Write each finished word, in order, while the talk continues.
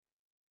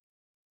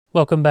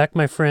Welcome back,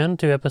 my friend,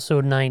 to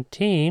episode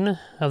 19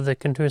 of the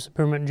Continuous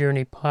Improvement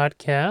Journey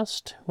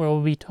podcast, where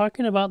we'll be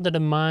talking about the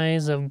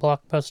demise of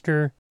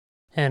Blockbuster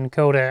and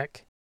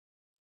Kodak.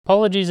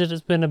 Apologies that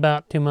it's been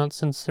about 2 months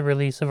since the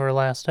release of our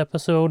last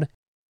episode.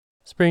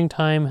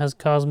 Springtime has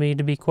caused me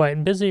to be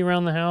quite busy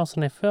around the house,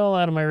 and I fell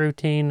out of my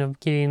routine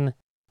of getting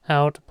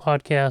out a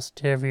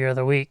podcast every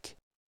other week.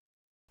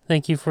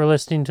 Thank you for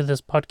listening to this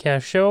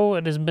podcast show.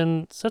 It has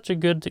been such a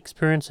good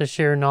experience to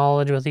share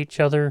knowledge with each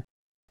other,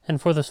 and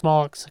for the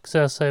small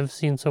success I've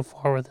seen so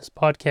far with this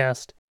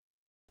podcast.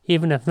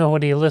 Even if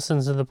nobody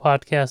listens to the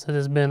podcast, it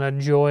has been a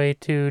joy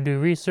to do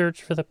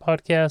research for the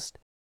podcast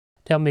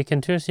to help me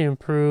continuously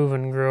improve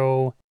and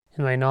grow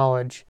in my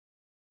knowledge.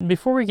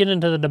 Before we get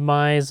into the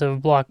demise of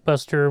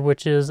Blockbuster,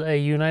 which is a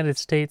United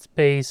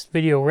States-based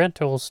video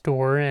rental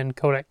store and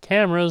Kodak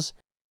cameras,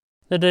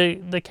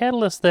 the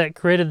catalyst that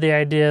created the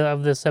idea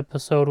of this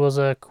episode was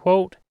a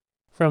quote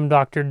from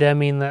Dr.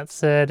 Deming that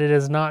said, "It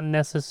is not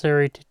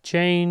necessary to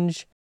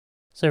change.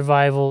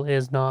 Survival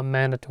is not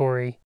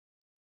mandatory."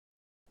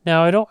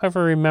 Now, I don't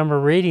ever remember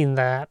reading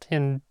that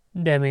in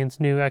Deming's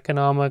New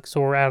Economics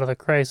or Out of the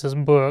Crisis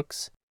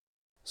books,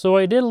 so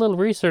I did a little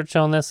research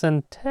on this,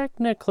 and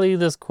technically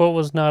this quote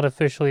was not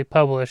officially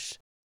published.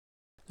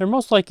 They're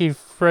most likely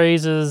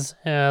phrases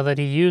that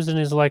he used in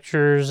his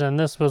lectures, and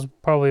this was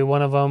probably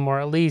one of them, or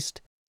at least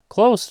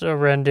close to a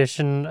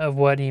rendition of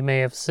what he may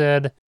have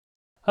said.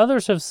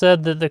 Others have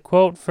said that the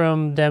quote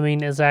from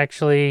Deming is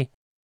actually,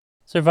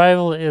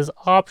 "Survival is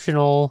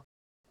optional,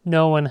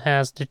 no one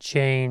has to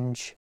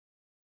change."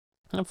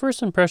 At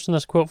first impression,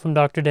 this quote from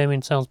Dr.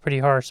 Deming sounds pretty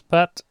harsh,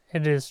 but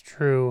it is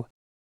true.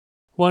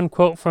 One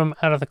quote from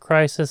Out of the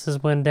Crisis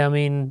is when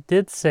Deming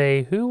did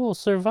say, "Who will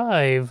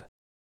survive?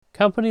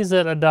 Companies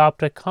that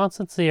adopt a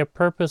constancy of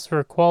purpose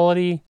for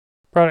quality,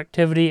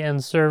 productivity,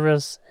 and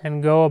service,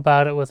 and go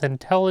about it with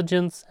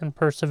intelligence and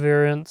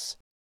perseverance,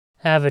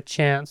 have a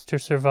chance to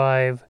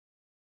survive.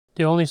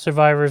 The only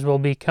survivors will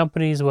be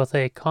companies with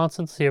a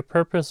constancy of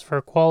purpose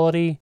for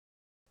quality,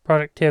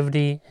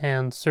 productivity,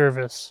 and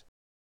service."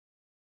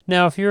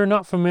 Now, if you're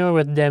not familiar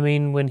with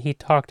Deming when he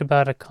talked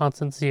about a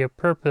constancy of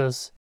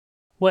purpose,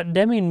 what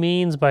Deming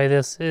means by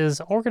this is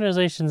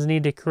organizations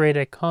need to create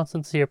a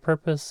constancy of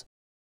purpose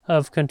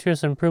of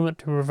continuous improvement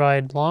to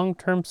provide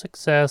long-term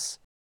success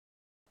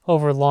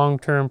over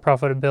long-term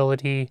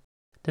profitability,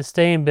 to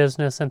stay in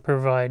business and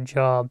provide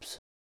jobs.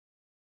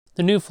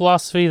 The new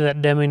philosophy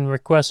that Deming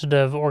requested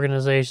of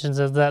organizations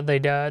is that they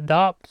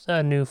adopt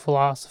a new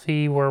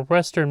philosophy where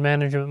Western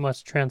management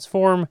must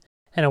transform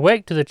and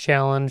awake to the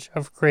challenge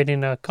of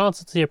creating a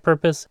constancy of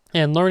purpose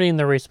and learning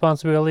the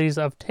responsibilities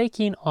of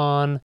taking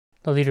on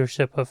the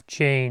leadership of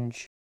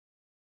change.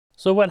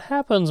 So what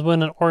happens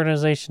when an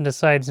organization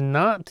decides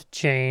not to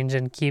change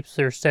and keeps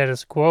their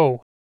status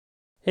quo?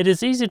 It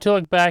is easy to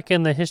look back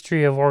in the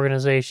history of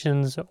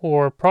organizations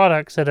or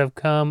products that have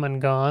come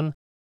and gone.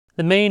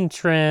 The main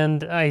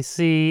trend I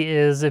see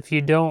is if you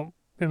don't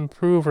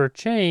improve or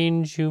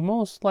change, you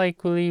most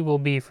likely will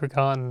be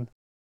forgotten.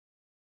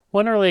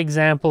 One early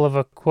example of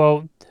a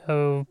quote,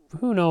 who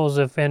knows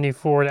if Henry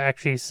Ford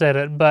actually said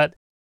it, but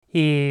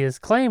he is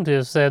claimed to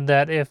have said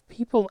that if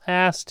people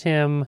asked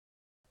him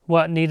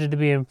what needed to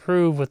be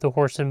improved with the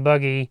horse and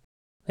buggy,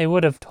 they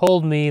would have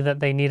told me that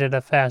they needed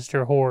a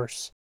faster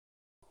horse.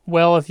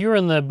 Well, if you're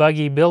in the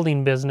buggy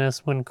building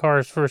business when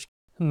cars first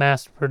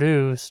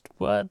mass-produced,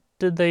 what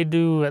did they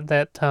do at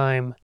that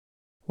time?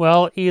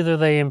 Well, either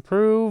they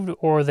improved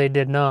or they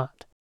did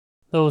not.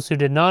 Those who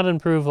did not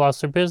improve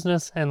lost their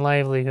business and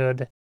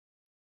livelihood.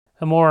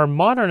 A more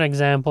modern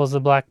example is the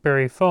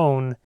Blackberry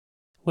phone.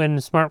 When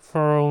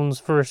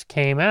smartphones first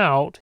came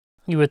out,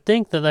 you would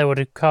think that would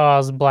have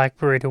caused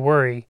Blackberry to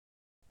worry,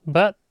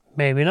 but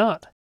maybe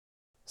not.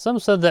 Some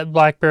said that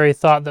Blackberry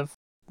thought that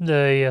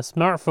the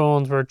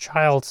smartphones were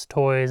child's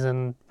toys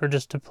and were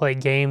just to play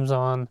games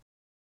on.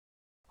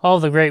 All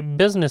the great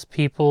business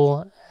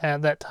people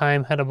at that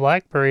time had a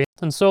Blackberry,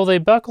 and so they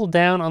buckled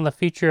down on the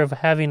feature of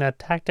having a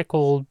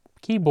tactical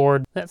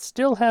keyboard that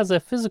still has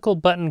a physical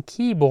button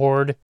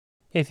keyboard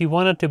if you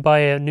wanted to buy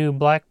a new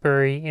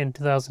Blackberry in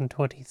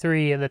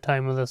 2023 at the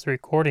time of this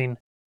recording.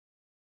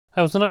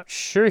 I was not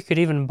sure you could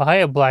even buy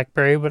a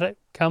Blackberry, but it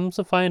comes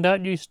to find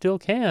out you still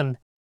can.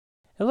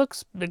 It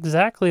looks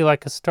exactly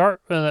like a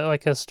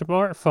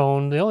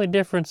smartphone. The only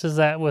difference is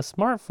that with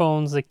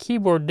smartphones, the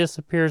keyboard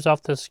disappears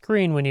off the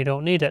screen when you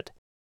don't need it.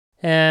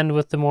 And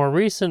with the more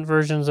recent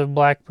versions of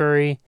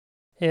Blackberry,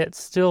 it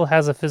still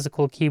has a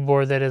physical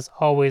keyboard that is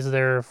always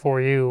there for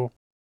you.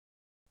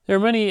 There are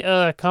many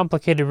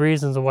complicated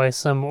reasons why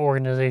some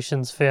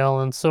organizations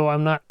fail, and so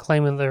I'm not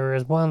claiming there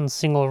is one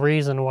single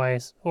reason why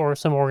or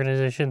some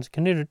organizations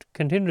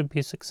continue to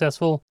be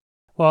successful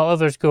while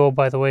others go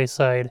by the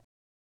wayside.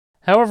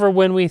 However,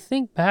 when we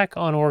think back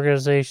on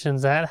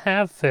organizations that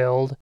have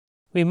failed,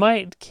 we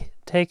might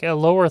take a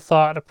lower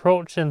thought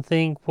approach and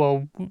think,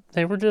 well,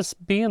 they were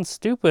just being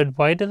stupid.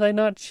 Why did they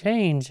not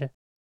change?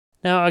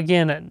 Now,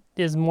 again, it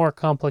is more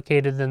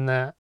complicated than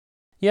that.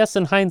 Yes,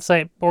 in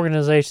hindsight,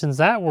 organizations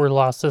that were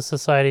lost to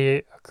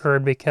society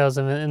occurred because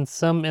of, in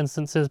some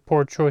instances,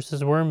 poor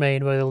choices were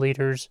made by the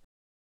leaders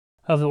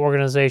of the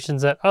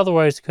organizations that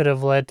otherwise could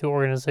have led to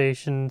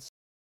organizations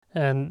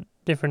and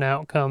different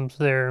outcomes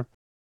there.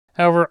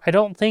 However, I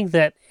don't think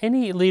that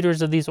any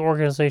leaders of these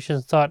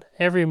organizations thought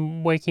every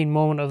waking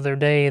moment of their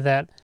day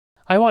that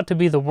I want to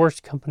be the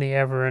worst company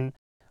ever and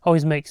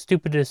always make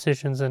stupid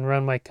decisions and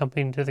run my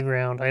company to the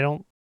ground. I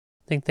don't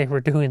think they were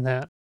doing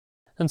that.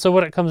 And so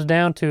what it comes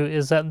down to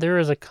is that there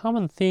is a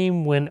common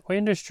theme when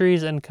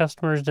industries and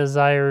customers'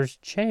 desires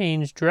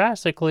change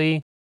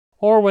drastically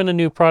or when a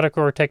new product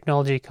or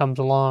technology comes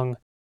along.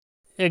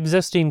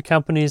 Existing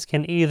companies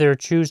can either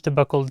choose to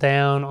buckle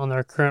down on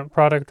their current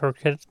product or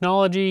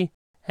technology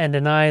and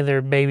deny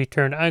their baby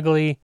turned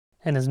ugly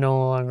and is no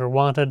longer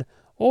wanted,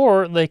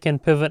 or they can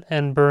pivot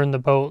and burn the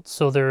boats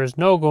so there is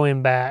no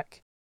going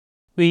back.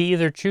 We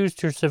either choose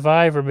to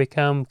survive or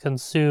become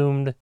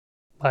consumed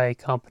by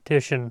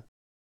competition.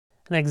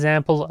 An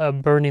example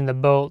of burning the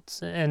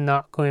boats and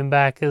not going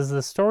back is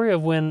the story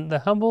of when the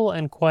humble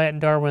and quiet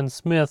Darwin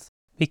Smith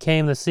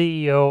became the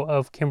CEO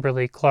of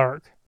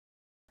Kimberly-Clark.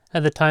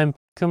 At the time,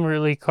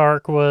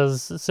 Kimberly-Clark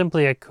was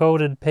simply a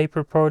coated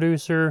paper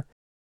producer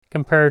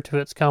compared to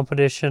its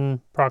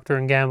competition, Procter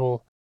 &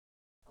 Gamble.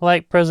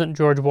 Like President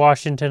George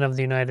Washington of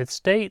the United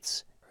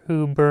States,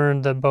 who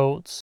burned the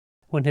boats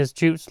when his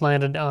troops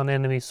landed on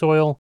enemy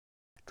soil,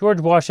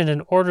 George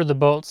Washington ordered the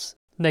boats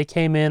they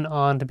came in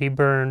on to be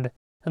burned,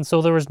 and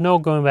so there was no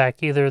going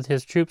back. Either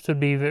his troops would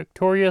be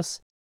victorious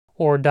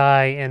or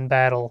die in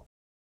battle.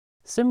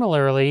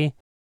 Similarly,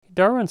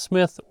 Darwin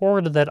Smith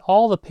ordered that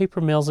all the paper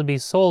mills would be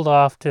sold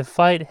off to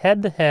fight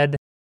head-to-head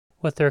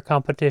with their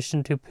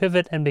competition to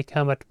pivot and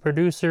become a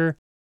producer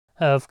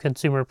of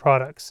consumer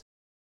products.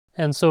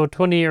 And so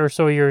 20 or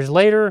so years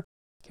later,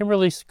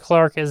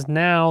 Kimberly-Clark is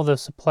now the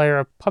supplier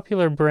of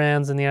popular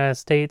brands in the United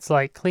States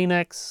like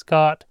Kleenex,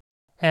 Scott,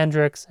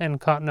 Andrex,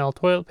 and Cottonelle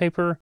toilet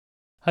paper,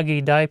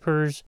 Huggy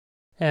diapers,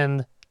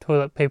 and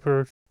toilet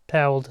paper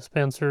towel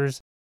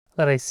dispensers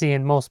that I see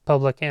in most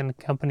public and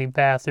company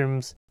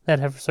bathrooms that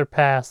have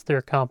surpassed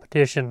their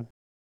competition.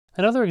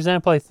 Another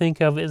example I think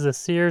of is the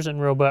Sears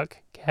and Robuck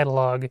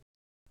catalog.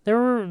 They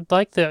were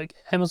like the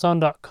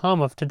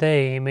Amazon.com of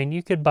today. I mean,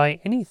 you could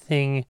buy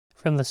anything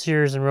from the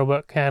Sears and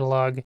Robuck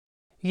catalog. You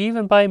could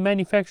even buy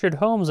manufactured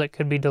homes that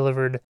could be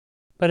delivered.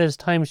 But as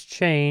times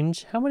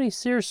change, how many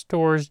Sears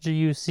stores do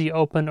you see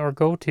open or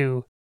go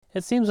to?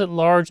 It seems that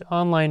large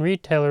online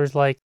retailers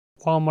like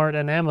Walmart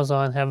and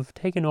Amazon have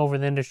taken over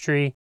the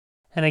industry,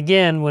 and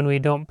again, when we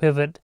don't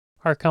pivot,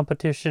 our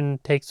competition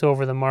takes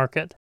over the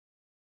market.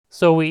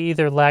 So we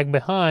either lag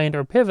behind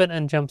or pivot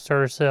and jumpstart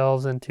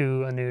ourselves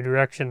into a new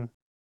direction.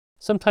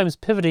 Sometimes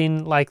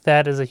pivoting like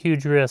that is a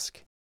huge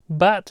risk,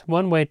 but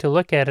one way to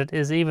look at it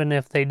is even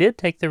if they did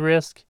take the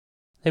risk,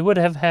 they would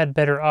have had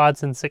better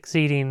odds in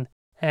succeeding,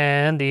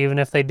 and even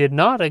if they did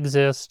not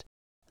exist,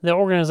 the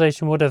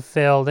organization would have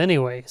failed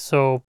anyway,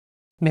 so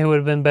it would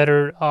have been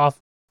better off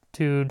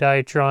to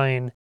die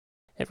trying.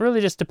 It really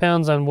just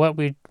depends on what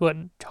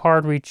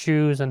card we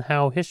choose and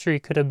how history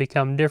could have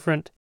become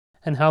different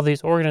and how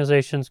these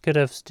organizations could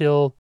have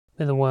still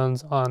been the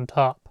ones on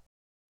top.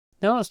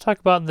 Now let's talk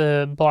about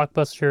the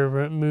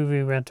Blockbuster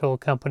movie rental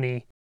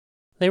company.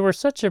 They were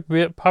such a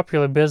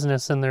popular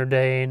business in their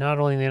day, not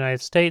only in the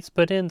United States,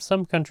 but in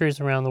some countries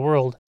around the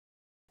world.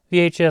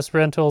 VHS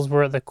rentals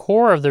were at the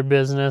core of their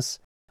business,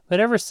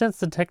 but ever since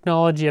the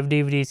technology of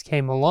DVDs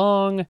came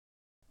along,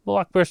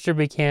 Blockbuster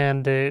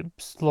began to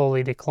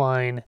slowly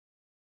decline.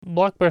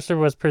 Blockbuster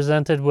was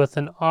presented with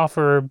an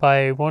offer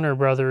by Warner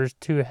Brothers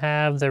to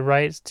have the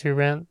rights to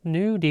rent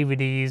new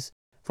DVDs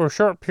for a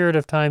short period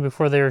of time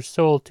before they are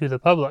sold to the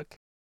public.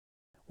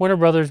 Warner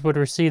Brothers would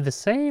receive the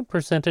same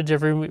percentage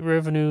of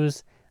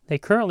revenues they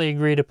currently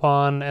agreed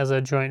upon as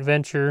a joint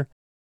venture,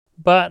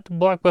 but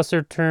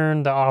Blockbuster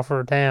turned the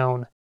offer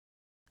down.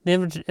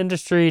 The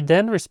industry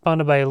then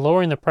responded by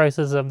lowering the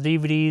prices of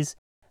DVDs,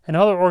 and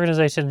other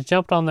organizations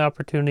jumped on the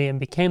opportunity and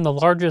became the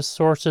largest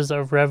sources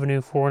of revenue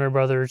for Warner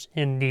Brothers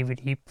in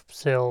DVD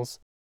sales.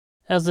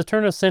 As the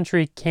turn of the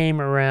century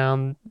came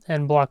around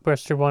and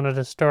Blockbuster wanted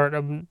to start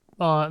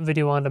a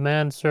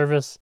video-on-demand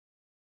service,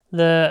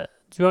 the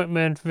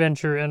joint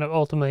venture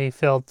ultimately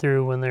fell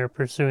through when they were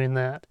pursuing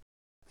that.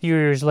 A few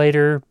years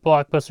later,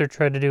 Blockbuster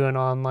tried to do an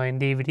online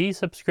DVD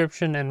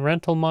subscription and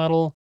rental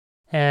model,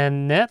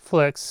 and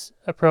Netflix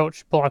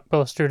approached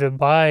Blockbuster to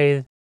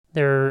buy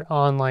their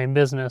online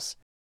business.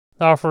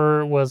 The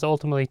offer was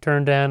ultimately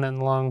turned down,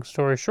 and long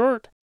story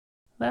short,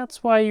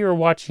 that's why you're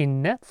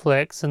watching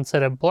Netflix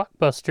instead of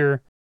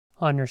Blockbuster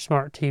on your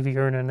smart TV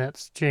or internet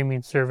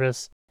streaming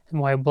service, and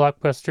why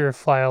Blockbuster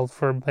filed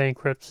for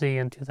bankruptcy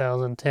in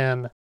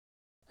 2010.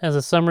 As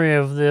a summary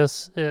of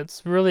this,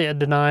 it's really a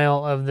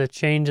denial of the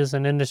changes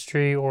in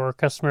industry or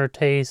customer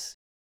tastes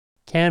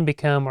can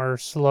become our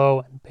slow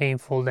and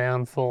painful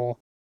downfall.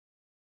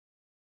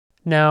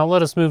 Now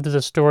let us move to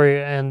the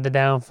story and the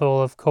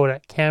downfall of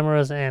Kodak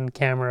cameras and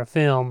camera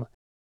film.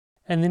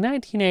 In the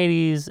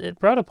 1980s, it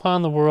brought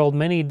upon the world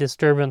many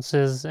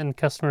disturbances in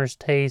customers'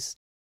 tastes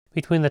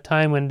between the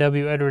time when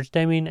W. Edwards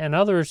Deming and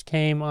others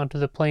came onto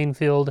the playing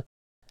field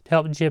to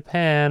help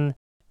Japan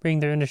bring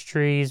their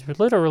industries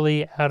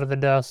literally out of the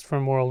dust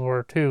from World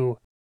War II.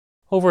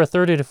 Over a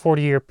 30 to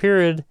 40 year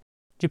period,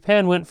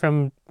 Japan went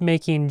from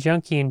making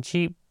junky and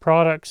cheap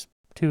products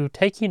to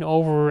taking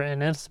over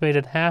an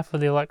estimated half of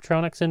the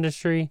electronics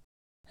industry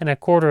and a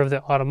quarter of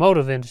the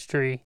automotive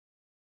industry.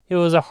 It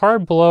was a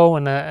hard blow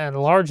and a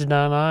large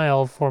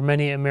denial for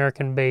many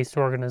American-based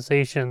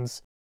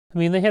organizations. I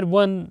mean, they had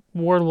won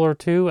World War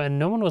II and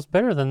no one was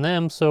better than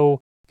them,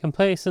 so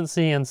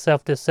complacency and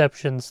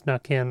self-deception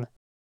snuck in.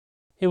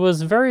 It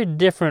was very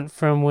different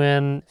from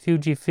when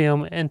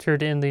Fujifilm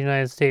entered in the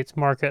United States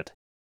market.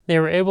 They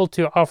were able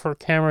to offer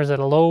cameras at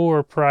a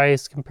lower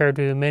price compared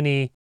to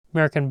many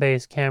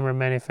American-based camera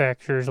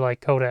manufacturers like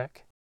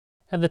Kodak.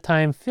 At the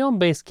time,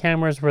 film-based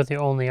cameras were the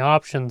only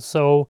option,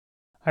 so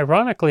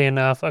ironically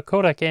enough, a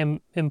Kodak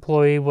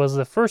employee was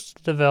the first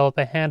to develop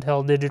a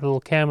handheld digital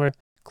camera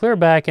clear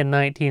back in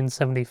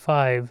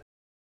 1975.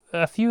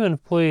 A few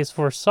employees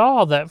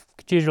foresaw that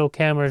digital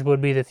cameras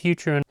would be the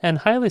future and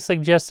highly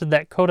suggested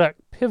that Kodak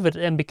pivot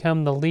and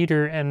become the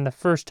leader and the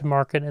first to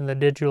market in the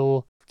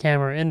digital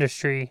camera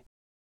industry.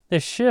 The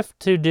shift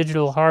to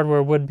digital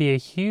hardware would be a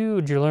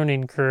huge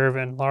learning curve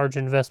and large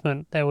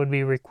investment that would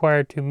be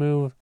required to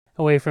move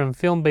away from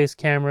film-based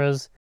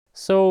cameras,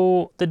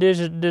 so the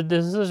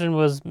decision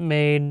was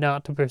made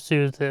not to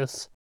pursue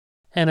this.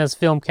 And as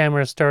film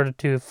cameras started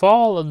to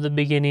fall at the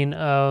beginning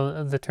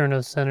of the turn of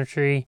the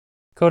century,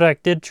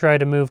 Kodak did try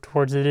to move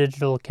towards the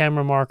digital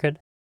camera market,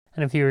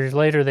 and a few years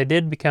later they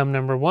did become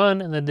number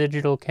one in the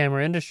digital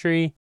camera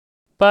industry,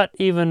 but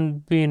even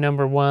being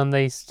number one,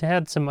 they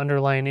had some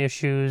underlying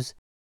issues,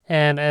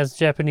 and as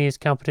Japanese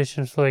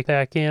competition flowed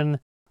back in,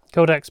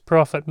 Kodak's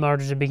profit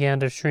margin began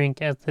to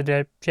shrink as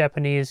the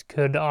Japanese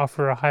could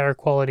offer a higher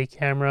quality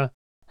camera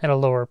at a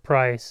lower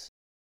price.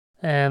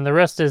 And the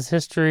rest is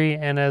history,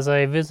 and as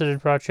I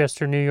visited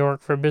Rochester, New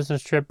York for a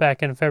business trip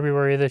back in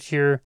February this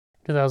year,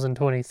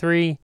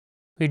 2023,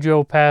 we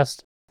drove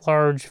past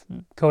large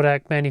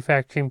Kodak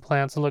manufacturing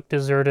plants that looked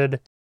deserted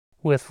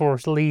with for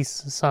lease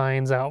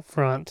signs out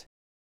front.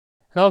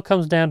 It all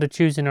comes down to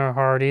choosing our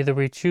heart. Either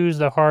we choose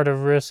the heart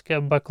of risk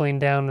of buckling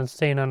down and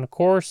staying on the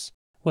course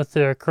with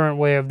the current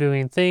way of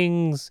doing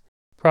things,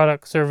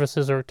 product,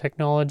 services, or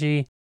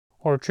technology,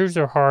 or choose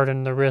our heart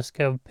and the risk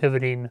of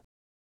pivoting.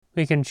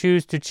 We can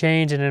choose to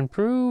change and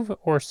improve,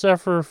 or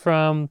suffer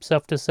from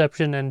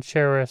self-deception and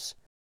cherish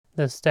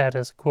the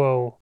status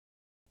quo.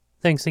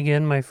 Thanks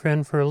again, my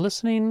friend, for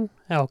listening.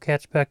 I'll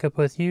catch back up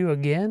with you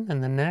again in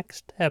the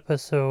next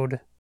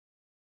episode.